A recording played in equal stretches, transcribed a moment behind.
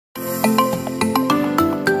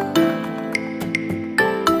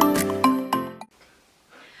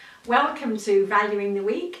Welcome to Valuing the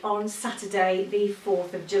Week on Saturday the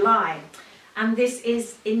 4th of July. And this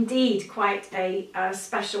is indeed quite a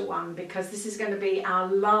special one, because this is going to be our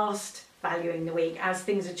last Valuing the Week, as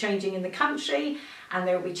things are changing in the country and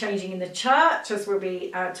they will be changing in the church, as we'll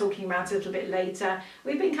be talking about a little bit later.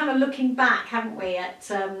 We've been kind of looking back, haven't we,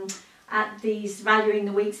 at these Valuing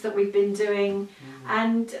the Weeks that we've been doing,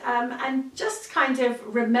 and just kind of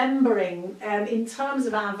remembering in terms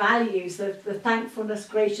of our values, the thankfulness,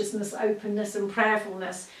 graciousness, openness and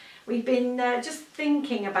prayerfulness. We've been just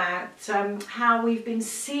thinking about how we've been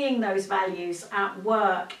seeing those values at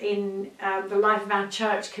work in the life of our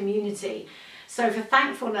church community. So for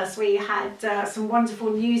thankfulness, we had some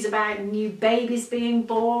wonderful news about new babies being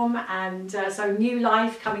born, and so new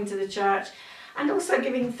life coming to the church. And also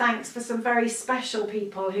giving thanks for some very special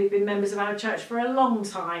people who've been members of our church for a long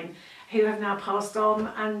time, who have now passed on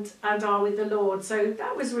and are with the Lord. So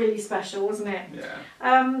that was really special, wasn't it?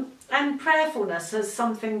 Yeah. And prayerfulness is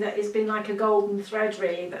something that has been like a golden thread,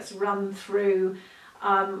 really, that's run through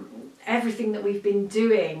everything that we've been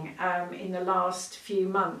doing in the last few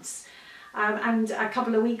months. And a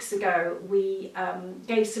couple of weeks ago, we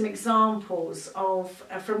gave some examples of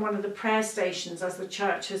from one of the prayer stations, as the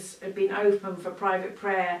church has been open for private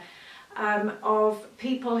prayer, of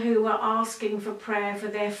people who are asking for prayer for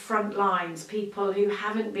their front lines, people who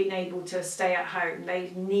haven't been able to stay at home.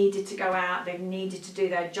 They've needed to go out, they've needed to do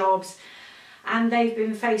their jobs, and they've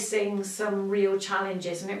been facing some real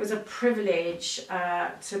challenges. And it was a privilege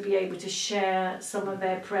to be able to share some of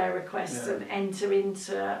their prayer requests and enter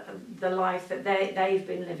into the life that they've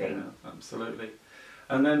been living. Yeah, absolutely.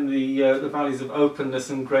 And then the values of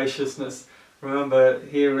openness and graciousness. Remember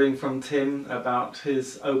hearing from Tim about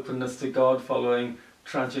his openness to God following a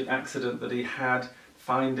tragic accident that he had,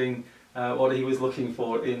 finding what he was looking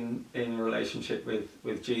for in relationship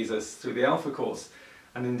with Jesus through the Alpha Course.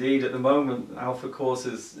 And indeed, at the moment, Alpha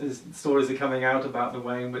Courses, stories are coming out about the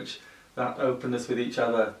way in which that openness with each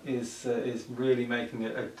other is really making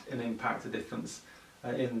an impact, a difference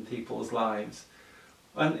in people's lives.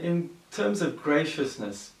 And in terms of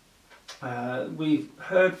graciousness, we've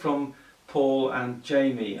heard from Paul and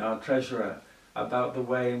Jamie, our treasurer, about the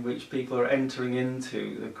way in which people are entering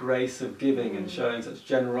into the grace of giving and showing such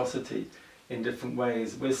generosity in different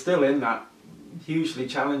ways. We're still in that hugely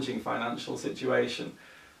challenging financial situation,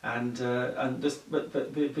 and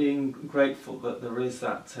but being grateful that there is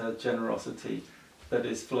that generosity that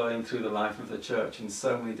is flowing through the life of the church in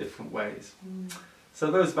so many different ways. So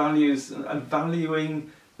those values, and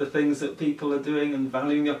valuing the things that people are doing, and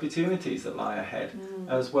valuing the opportunities that lie ahead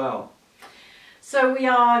as well. So we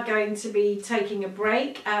are going to be taking a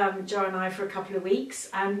break, Jo and I, for a couple of weeks,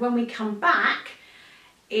 and when we come back,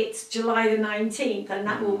 it's July the 19th, and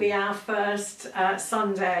that will be our first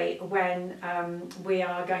Sunday when we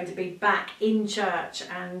are going to be back in church,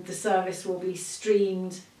 and the service will be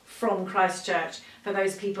streamed from Christchurch for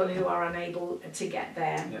those people who are unable to get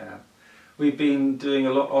there. Yeah. We've been doing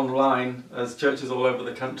a lot online, as churches all over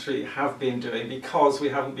the country have been doing, because we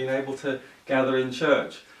haven't been able to gather in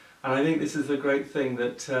church. And I think this is a great thing,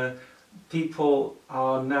 that people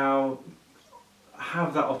are now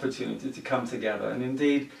have that opportunity to come together, and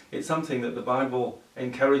indeed it's something that the Bible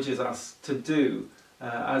encourages us to do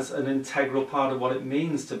as an integral part of what it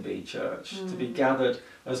means to be church, to be gathered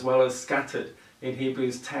as well as scattered. In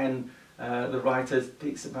Hebrews 10 the writer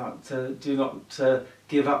speaks about do not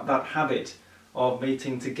give up that habit of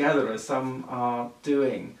meeting together as some are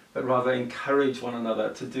doing, but rather encourage one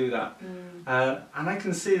another to do that. And I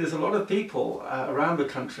can see there's a lot of people around the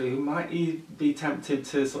country who might be tempted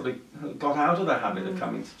to sort of got out of the habit of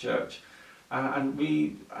coming to church. And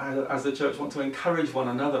we, as the church, want to encourage one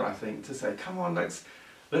another, I think, to say, come on, let's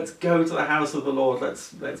go to the house of the Lord,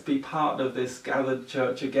 let's be part of this gathered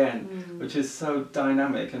church again, which is so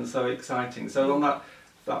dynamic and so exciting. So on that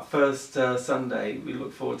first Sunday, we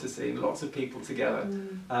look forward to seeing lots of people together.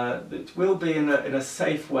 It will be in a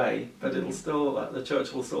safe way, but it'll still the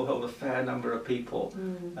church will still hold a fair number of people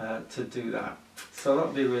to do that. So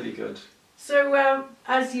that'll be really good. So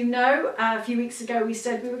as you know, a few weeks ago we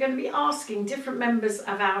said we were going to be asking different members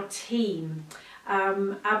of our team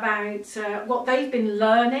about what they've been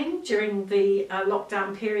learning during the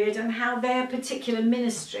lockdown period, and how their particular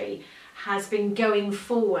ministry has been going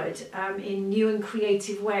forward in new and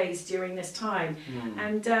creative ways during this time.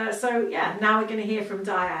 And so yeah, now we're going to hear from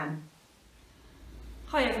Diane.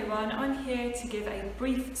 Hi everyone, I'm here to give a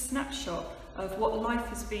brief snapshot of what life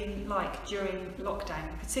has been like during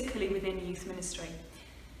lockdown, particularly within youth ministry.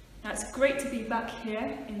 Now, it's great to be back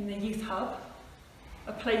here in the Youth Hub,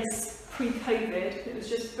 a place pre-COVID that was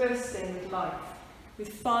just bursting with life, with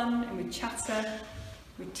fun and with chatter,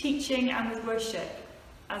 with teaching and with worship,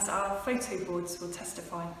 as our photo boards will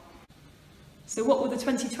testify. So what will the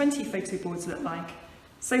 2020 photo boards look like?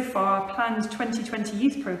 So far, our planned 2020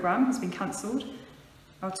 youth programme has been cancelled,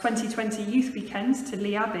 our 2020 youth weekend to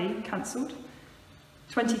Lee Abbey cancelled,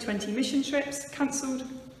 2020 mission trips cancelled,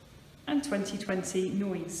 and 2020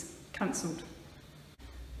 noise cancelled.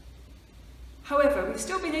 However, we've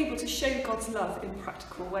still been able to show God's love in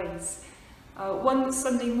practical ways. One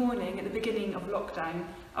Sunday morning at the beginning of lockdown,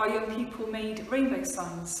 our young people made rainbow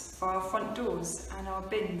signs for our front doors and our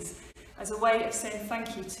bins as a way of saying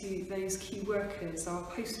thank you to those key workers, our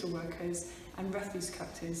postal workers and refuse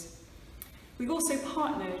collectors. We've also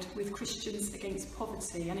partnered with Christians Against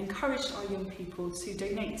Poverty and encouraged our young people to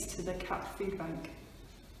donate to the CAP Food Bank.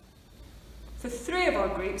 For 3 of our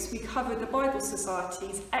groups, we covered the Bible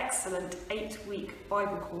Society's excellent 8-week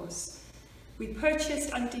Bible course. We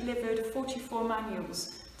purchased and delivered 44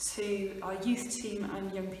 manuals to our youth team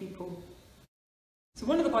and young people. So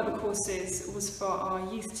one of the Bible courses was for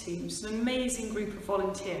our youth teams, an amazing group of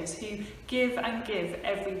volunteers who give and give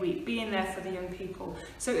every week, being there for the young people.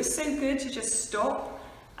 So it was so good to just stop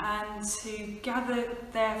and to gather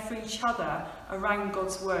there for each other around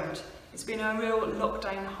God's Word. It's been a real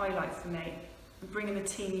lockdown highlight for me, bringing the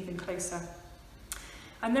team even closer.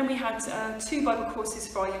 And then we had 2 Bible courses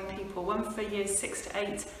for our young people, one for years 6 to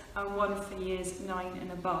 8 and one for years 9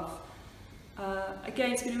 and above.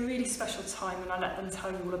 Again, it's been a really special time and I'll let them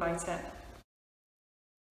tell you all about it.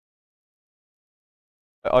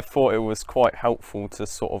 I thought it was quite helpful to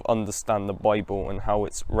sort of understand the Bible and how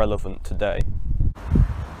it's relevant today.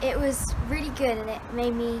 It was really good and it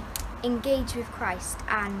made me engage with Christ,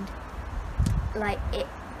 and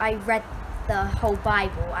I read the whole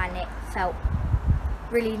Bible and it felt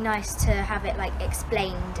really nice to have it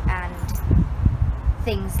explained and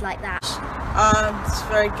things like that. It's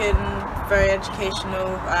very good and very educational.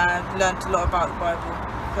 I've learned a lot about the Bible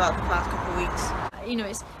throughout the past couple of weeks. You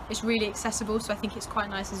know, it's really accessible, so I think it's quite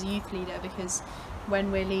nice as a youth leader, because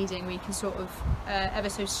when we're leading we can sort of ever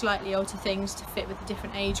so slightly alter things to fit with the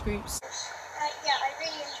different age groups. Yeah, I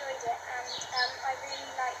really enjoyed it, and I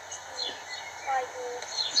really liked the Bible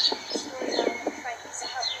storyline because it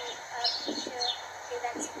helped me picture the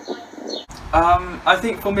events of the Bible. I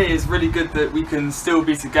think for me it's really good that we can still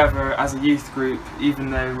be together as a youth group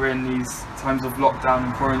even though we're in these times of lockdown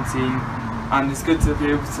and quarantine, and it's good to be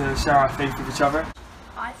able to share our faith with each other.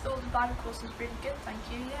 I thought the Bible course was really good, thank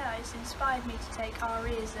you. Yeah, it's inspired me to take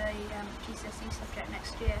RE as a GCSE subject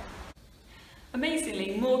next year.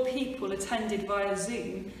 Amazingly, more people attended via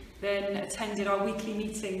Zoom than attended our weekly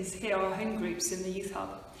meetings here, our home groups in the Youth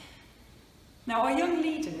Hub. Now, our young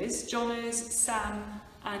leaders, Johners, Sam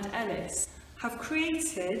and Ellis, have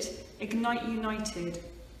created Ignite United,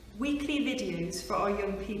 weekly videos for our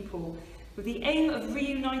young people with the aim of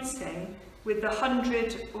reuniting with the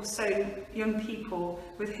 100 or so young people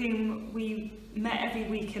with whom we met every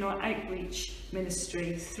week in our outreach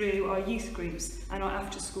ministry through our youth groups and our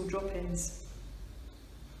after-school drop-ins.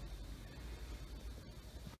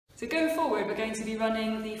 So going forward, we're going to be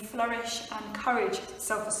running the Flourish and Courage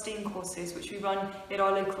self-esteem courses, which we run at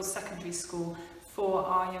our local secondary school for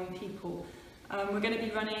our young people. We're going to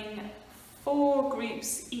be running 4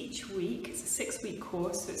 groups each week. It's a 6-week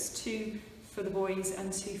course, so it's 2 for the boys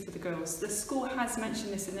and 2 for the girls. The school has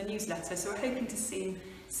mentioned this in the newsletter, so we're hoping to see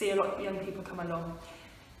a lot of young people come along.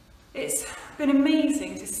 It's been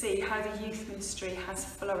amazing to see how the youth ministry has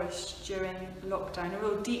flourished during lockdown, a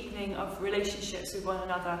real deepening of relationships with one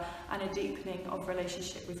another and a deepening of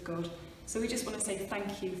relationship with God. So we just want to say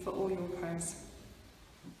thank you for all your prayers.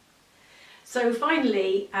 So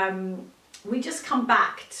finally, we just come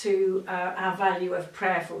back to our value of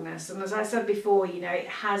prayerfulness, and as I said before, you know, it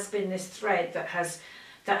has been this thread that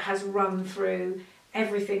has run through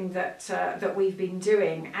everything that we've been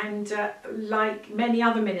doing, and like many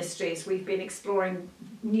other ministries, we've been exploring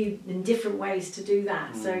new and different ways to do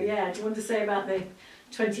that. So yeah, do you want to say about the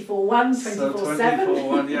 24/1, 24/7?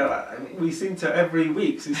 24/1, yeah. We seem to every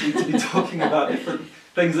week we seem to be talking about different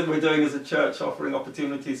things that we're doing as a church, offering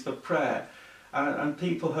opportunities for prayer. And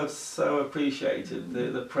people have so appreciated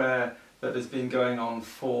the prayer that has been going on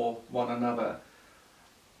for one another.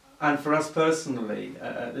 And for us personally,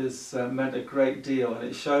 it has meant a great deal, and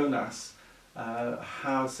it's shown us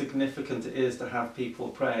how significant it is to have people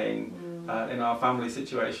praying in our family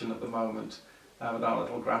situation at the moment with our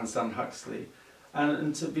little grandson Huxley.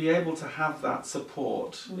 And to be able to have that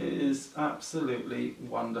support is absolutely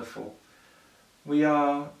wonderful. We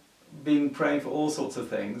are been praying for all sorts of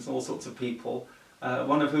things, all sorts of people,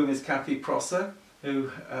 one of whom is Kathy Prosser, who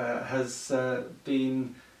has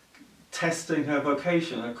been testing her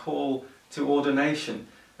vocation, a call to ordination,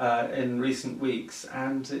 in recent weeks,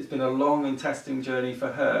 and it's been a long and testing journey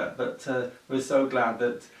for her, but we're so glad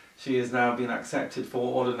that she has now been accepted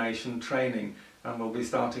for ordination training, and we'll be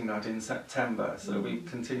starting that in September. So we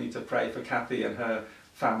continue to pray for Kathy and her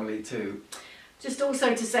family too. Just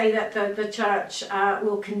also to say that the church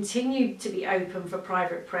will continue to be open for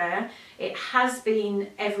private prayer. It has been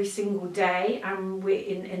every single day and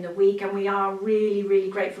in the week, and we are really, really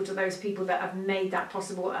grateful to those people that have made that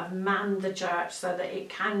possible, have manned the church so that it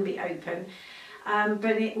can be open.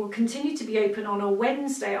 But it will continue to be open on a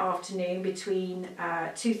Wednesday afternoon between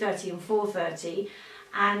 2:30 and 4:30,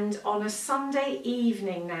 and on a Sunday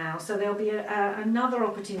evening now. So there'll be another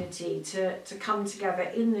opportunity to come together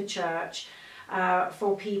in the church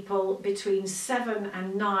for people between 7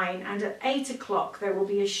 and 9, and at 8 o'clock there will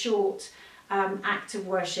be a short act of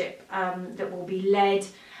worship that will be led,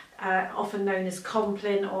 often known as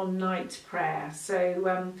Compline or night prayer.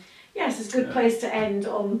 So yes, it's a good place to end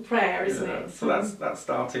on prayer, isn't it? So that's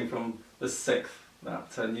starting from the 6th,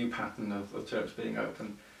 that new pattern of the church being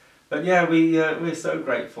open. But yeah, we're so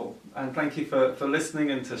grateful, and thank you for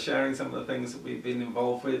listening and to sharing some of the things that we've been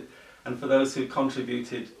involved with. And for those who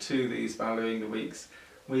contributed to these Valuing the Weeks,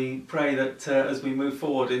 we pray that as we move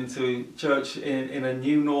forward into church in a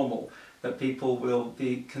new normal, that people will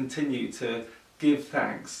continue to give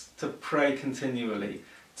thanks, to pray continually,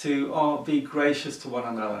 to be gracious to one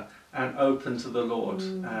another and open to the Lord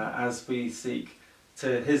as we seek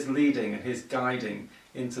to His leading and His guiding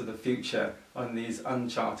into the future on these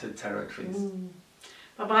uncharted territories.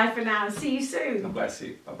 Bye-bye for now. See you soon. God bless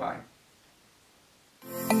you. Bye-bye.